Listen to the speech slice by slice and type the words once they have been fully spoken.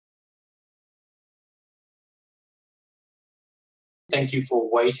thank you for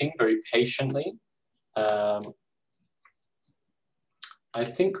waiting very patiently. I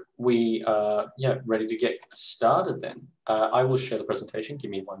think we are ready to get started then. I will share the presentation.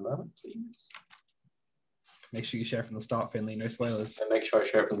 Give me one moment, please. Make sure you share from the start, Finley, no spoilers. And make sure I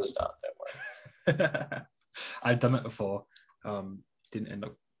share from the start, don't worry. I've done it before. Didn't end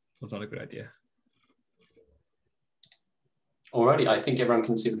up, was not a good idea. Alrighty, I think everyone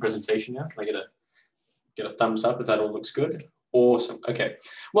can see the presentation now. Can I get a thumbs up if that all looks good? Awesome, okay.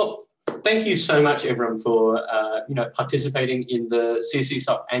 Well, thank you so much everyone for participating in the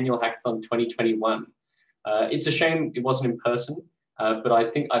CSESoc Annual Hackathon 2021. It's a shame it wasn't in person, but I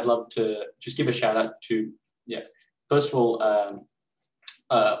think I'd love to just give a shout out to, first of all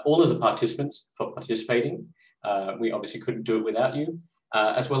of the participants for participating. We obviously couldn't do it without you,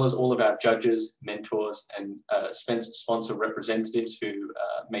 as well as all of our judges, mentors, and sponsor representatives who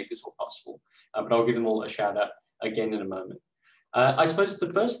made this all possible. But I'll give them all a shout out again in a moment. I suppose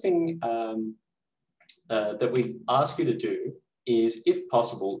the first thing that we ask you to do is, if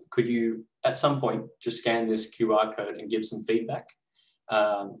possible, could you at some point just scan this QR code and give some feedback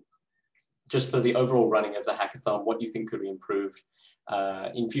just for the overall running of the hackathon, what you think could be improved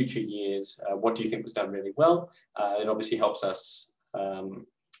in future years, what do you think was done really well? It obviously helps us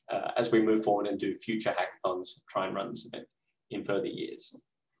as we move forward and do future hackathons, try and run this event in further years.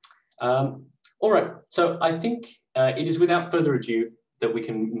 All right, so I think it is without further ado that we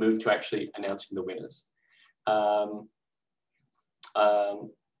can move to actually announcing the winners. I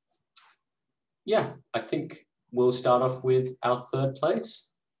think we'll start off with our third place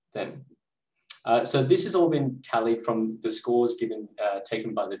then. So this has all been tallied from the scores given,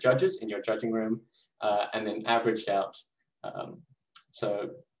 taken by the judges in your judging room, and then averaged out.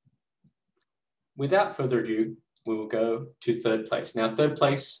 So without further ado, we will go to third place. Now, third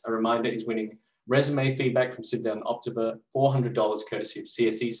place, a reminder, is winning resume feedback from Citadel and Optiva, $400 courtesy of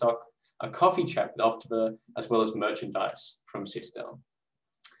CSESoc, a coffee chat with Optiva, as well as merchandise from Citadel.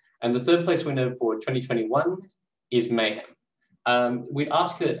 And the third place winner for 2021 is Mayhem. We'd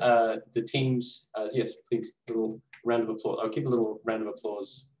ask that the teams, yes, please, a little round of applause. I'll give a little round of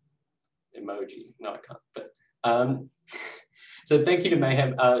applause emoji. No, I can't, but so thank you to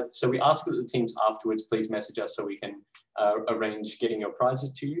Mayhem. So we ask that the teams afterwards please message us so we can arrange getting your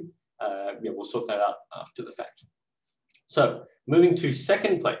prizes to you. We'll sort that out after the fact. So moving to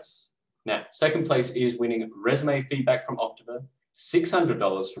second place. Now, second place is winning resume feedback from Optiva,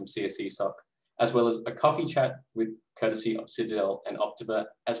 $600 from CSESoc, as well as a coffee chat with courtesy of Citadel and Optiva,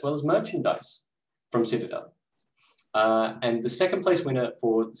 as well as merchandise from Citadel. And the second place winner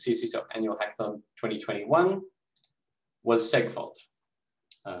for the CSESoc Annual Hackathon 2021 was Segfault.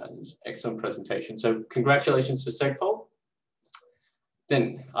 Excellent presentation. So congratulations to Segfault.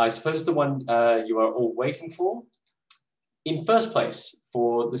 Then I suppose the one you are all waiting for. In first place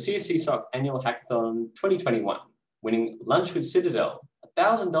for the CSESoc Annual Hackathon 2021, winning lunch with Citadel,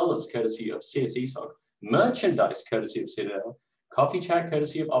 $1,000 courtesy of CSESoc, merchandise courtesy of Citadel, coffee chat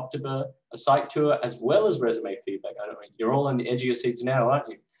courtesy of Optiva, a site tour, as well as resume feedback. I don't know, you're all on the edge of your seats now, aren't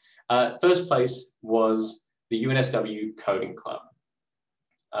you? First place was the UNSW Coding Club.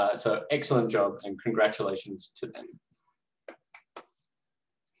 So excellent job and congratulations to them.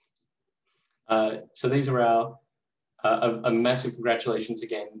 So these are our, a massive congratulations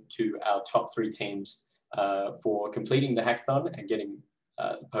again to our top three teams for completing the hackathon and getting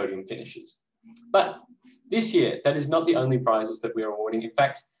the podium finishes. But this year, that is not the only prizes that we are awarding. In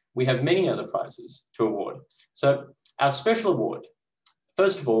fact, we have many other prizes to award. So our special award,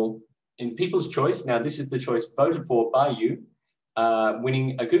 first of all, in People's Choice, now this is the choice voted for by you,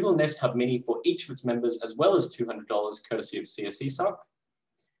 winning a Google Nest Hub Mini for each of its members, as well as $200 courtesy of CSESoc,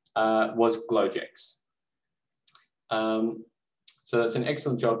 was Glowjex. So that's an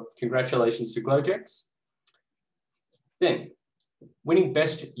excellent job. Congratulations to Glowjex. Then, winning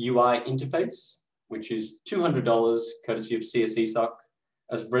Best UI Interface, which is $200 courtesy of CSESoc,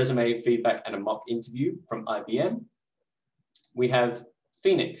 as resume feedback and a mock interview from IBM. We have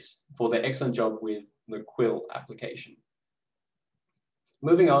Phoenix for their excellent job with the Quill application.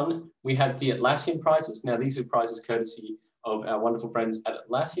 Moving on, we have the Atlassian prizes. Now these are prizes courtesy of our wonderful friends at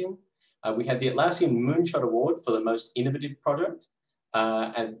Atlassian. We had the Atlassian Moonshot Award for the most innovative project.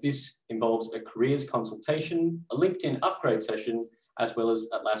 And this involves a careers consultation, a LinkedIn upgrade session, as well as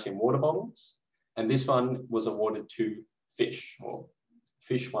Atlassian water bottles. And this one was awarded to Fish, or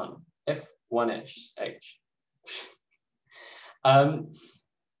Fish1, F1H.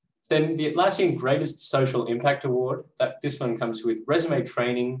 Then the Atlassian Greatest Social Impact Award, this one comes with resume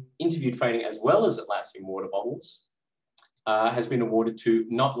training, interview training, as well as Atlassian water bottles, has been awarded to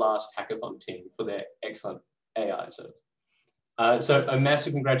Not Last Hackathon team for their excellent AI service. So a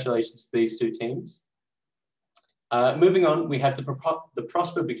massive congratulations to these two teams. Moving on, we have the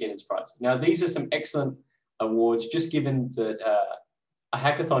Prosper Beginners Prize. Now, these are some excellent awards, just given that a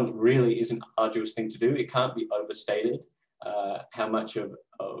hackathon really is an arduous thing to do. It can't be overstated how much of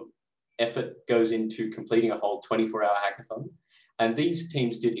effort goes into completing a whole 24-hour hackathon. And these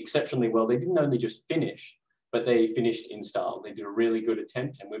teams did exceptionally well. They didn't only just finish, but they finished in style. They did a really good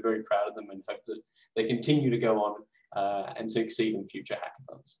attempt, and we're very proud of them and hope that they continue to go on and succeed in future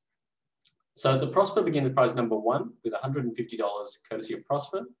hackathons. So the Prosper Beginner Prize number 1 with $150 courtesy of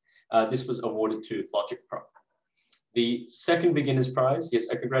Prosper. This was awarded to Logic Pro. The second Beginner's Prize, yes,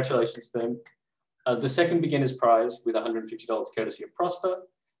 congratulations to them. The second Beginner's Prize with $150 courtesy of Prosper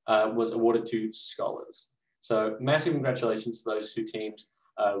was awarded to Scholars. So massive congratulations to those two teams.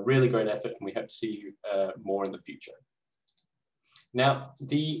 Really great effort, and we hope to see you more in the future. Now,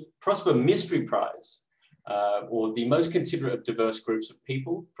 the Prosper Mystery Prize, or the most considerate of diverse groups of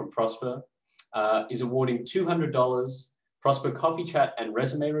people from Prosper, is awarding $200 Prosper Coffee Chat and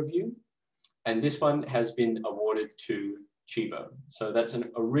Resume Review. And this one has been awarded to Chibo. So that's a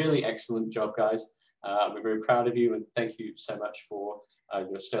really excellent job, guys. We're very proud of you, and thank you so much for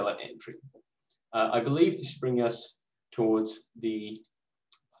your stellar entry. I believe this brings us towards the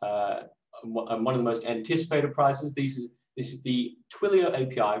one of the most anticipated prizes. This is the Twilio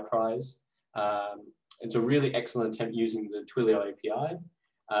API prize. It's a really excellent attempt using the Twilio API.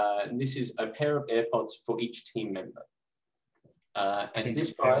 And this is a pair of AirPods for each team member. And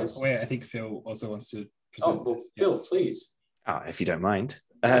this prize... I think Phil also wants to present. Oh, well, Phil, yes. please. If you don't mind.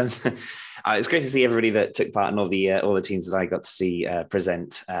 It's great to see everybody that took part in all the teams that I got to see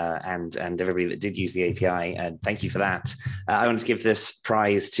present, and everybody that did use the API. And thank you for that. I wanted to give this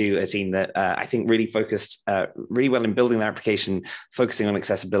prize to a team that I think really focused really well in building their application, focusing on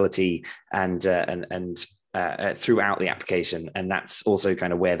accessibility and throughout the application. And that's also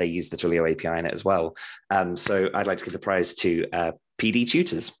kind of where they use the Twilio API in it as well. So I'd like to give the prize to PD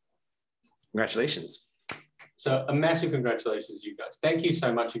Tutors. Congratulations. So a massive congratulations, you guys. Thank you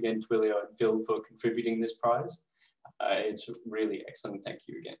so much again, Twilio and Phil, for contributing this prize. It's really excellent. Thank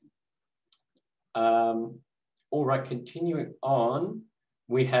you again. All right, continuing on,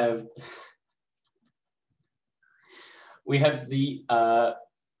 we have the,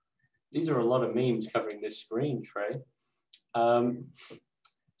 these are a lot of memes covering this screen, Trey.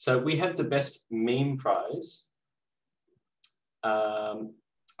 So we have the best meme prize.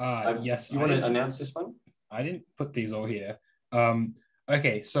 Yes. You want to announce this one? I didn't put these all here.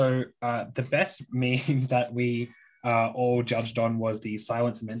 Okay, so the best meme that we all judged on was the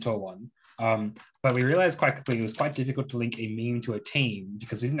Silence Mentor one. But we realized quite quickly it was quite difficult to link a meme to a team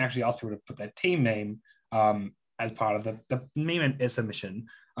because we didn't actually ask people to put their team name as part of the meme submission.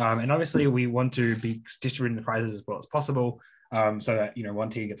 And obviously we want to be distributing the prizes as well as possible, so that, you know, one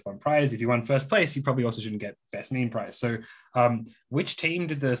team gets one prize. If you won first place, you probably also shouldn't get best meme prize. So which team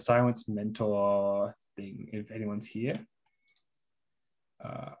did the Silence Mentor thing, if anyone's here?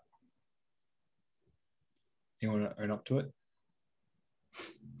 Anyone want to own up to it?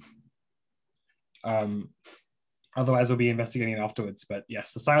 Otherwise we'll be investigating it afterwards. But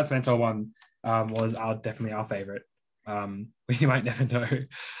yes, the Silence Mentor one was definitely our favorite. We might never know.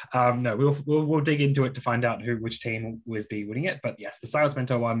 No, we'll dig into it to find out which team would be winning it. But yes, the Silence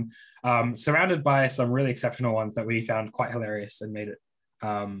Mentor one, surrounded by some really exceptional ones that we found quite hilarious and made it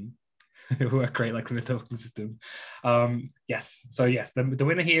work great, like the mentoring system. Yes, so yes, the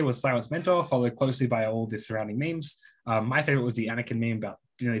winner here was Silence Mentor, followed closely by all the surrounding memes. My favorite was the Anakin meme about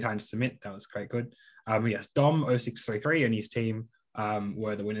nearly time to submit. That was quite good. Yes, Dom0633 and his team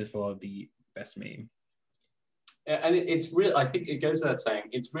were the winners for the best meme. And it's really, I think it goes without saying,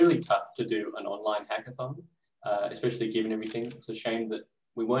 it's really tough to do an online hackathon, especially given everything. It's a shame that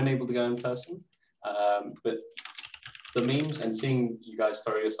we weren't able to go in person, but the memes and seeing you guys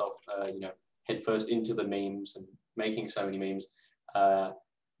throw yourself, headfirst into the memes and making so many memes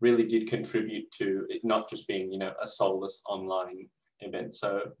really did contribute to it not just being, a soulless online event.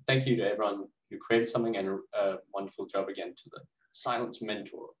 So thank you to everyone who created something, and a wonderful job again to the Silence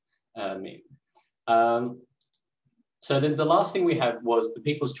Mentor meme. So then the last thing we had was the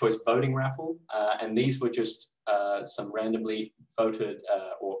People's Choice voting raffle, and these were just some randomly voted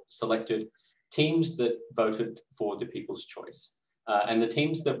or selected teams that voted for the People's Choice. And the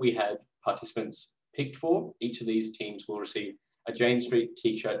teams that we had participants picked for, each of these teams will receive a Jane Street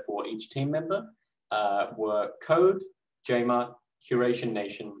t-shirt for each team member, were Code, JMart, Curation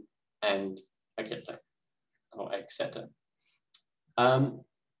Nation, and Accepta, or Accepta.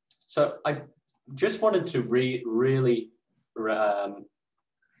 So I just wanted to really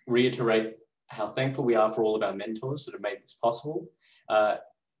reiterate how thankful we are for all of our mentors that have made this possible.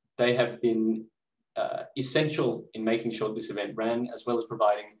 They have been essential in making sure this event ran, as well as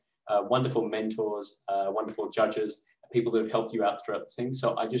providing wonderful mentors, wonderful judges, people that have helped you out throughout the thing.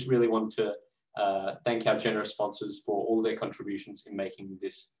 So I just really want to thank our generous sponsors for all their contributions in making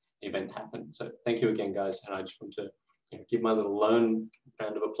this event happen. So thank you again, guys. And I just want to give my little lone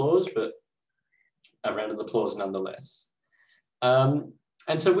round of applause, but a round of applause nonetheless.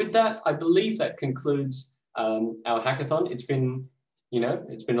 And so with that, I believe that concludes our hackathon. It's been,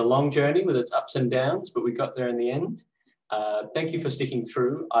 it's been a long journey with its ups and downs, but we got there in the end. Thank you for sticking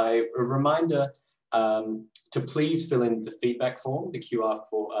through. A reminder to please fill in the feedback form. The QR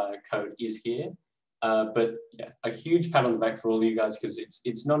code is here. But yeah, a huge pat on the back for all of you guys, because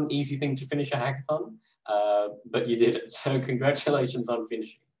it's not an easy thing to finish a hackathon, but you did it. So congratulations on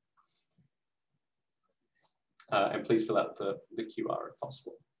finishing. And please fill out the QR if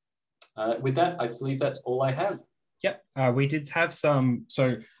possible. With that, I believe that's all I have. Yep, we did have some.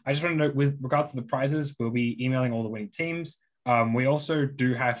 So I just want to note, with regard to the prizes, we'll be emailing all the winning teams. We also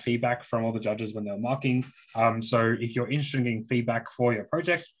do have feedback from all the judges when they're marking. So if you're interested in getting feedback for your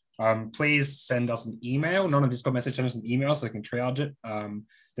project, please send us an email, not a Discord message, send us an email so we can triage it.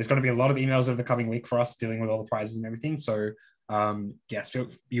 There's going to be a lot of emails over the coming week for us dealing with all the prizes and everything. So yes,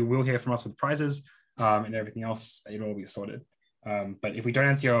 you will hear from us with prizes and everything else. It'll all be sorted. But if we don't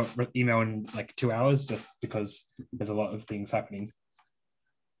answer your email in like 2 hours, just because there's a lot of things happening.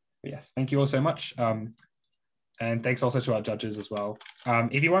 But yes, thank you all so much. And thanks also to our judges as well.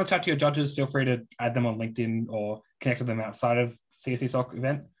 If you want to chat to your judges, feel free to add them on LinkedIn or connect with them outside of CSESoc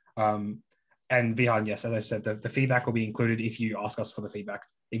event. And Vihan, yes, as I said, the feedback will be included if you ask us for the feedback,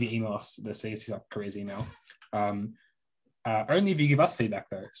 if you email us the CSESoc careers email. Only if you give us feedback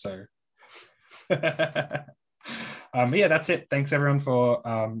though, so. Yeah, that's it. Thanks everyone for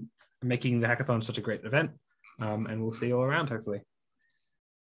making the hackathon such a great event. And we'll see you all around, hopefully.